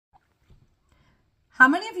How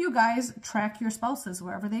many of you guys track your spouses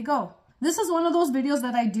wherever they go? This is one of those videos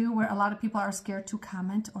that I do where a lot of people are scared to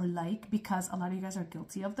comment or like because a lot of you guys are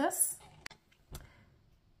guilty of this.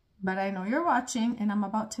 But I know you're watching and I'm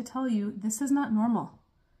about to tell you this is not normal.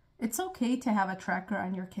 It's okay to have a tracker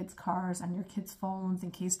on your kids' cars, on your kids' phones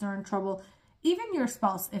in case they're in trouble. Even your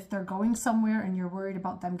spouse, if they're going somewhere and you're worried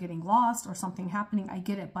about them getting lost or something happening, I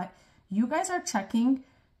get it. But you guys are checking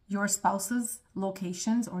your spouse's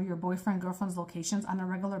locations or your boyfriend, girlfriend's locations on a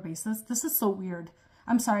regular basis. This is so weird.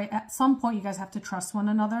 I'm sorry, at some point you guys have to trust one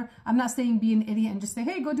another. I'm not saying be an idiot and just say,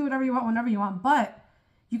 hey, go do whatever you want, whenever you want, but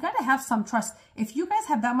you got to have some trust. If you guys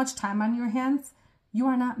have that much time on your hands, you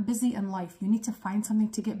are not busy in life. You need to find something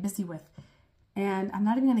to get busy with. And I'm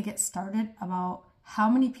not even going to get started about how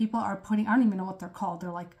many people are putting, I don't even know what they're called.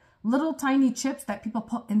 They're like little tiny chips that people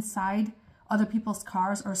put inside other people's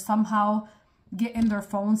cars or somehow get in their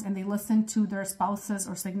phones and they listen to their spouses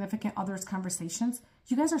or significant others' conversations.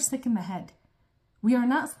 You guys are sick in the head. We are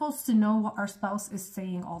not supposed to know what our spouse is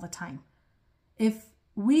saying all the time. If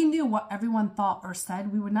we knew what everyone thought or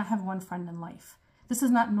said, we would not have one friend in life. This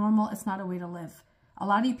is not normal. It's not a way to live. A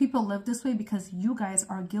lot of you people live this way because you guys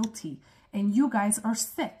are guilty and you guys are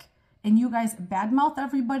sick and you guys badmouth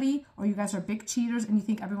everybody or you guys are big cheaters and you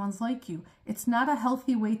think everyone's like you. It's not a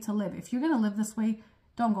healthy way to live. If you're going to live this way,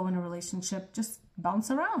 don't go in a relationship. Just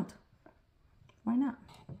bounce around. Why not?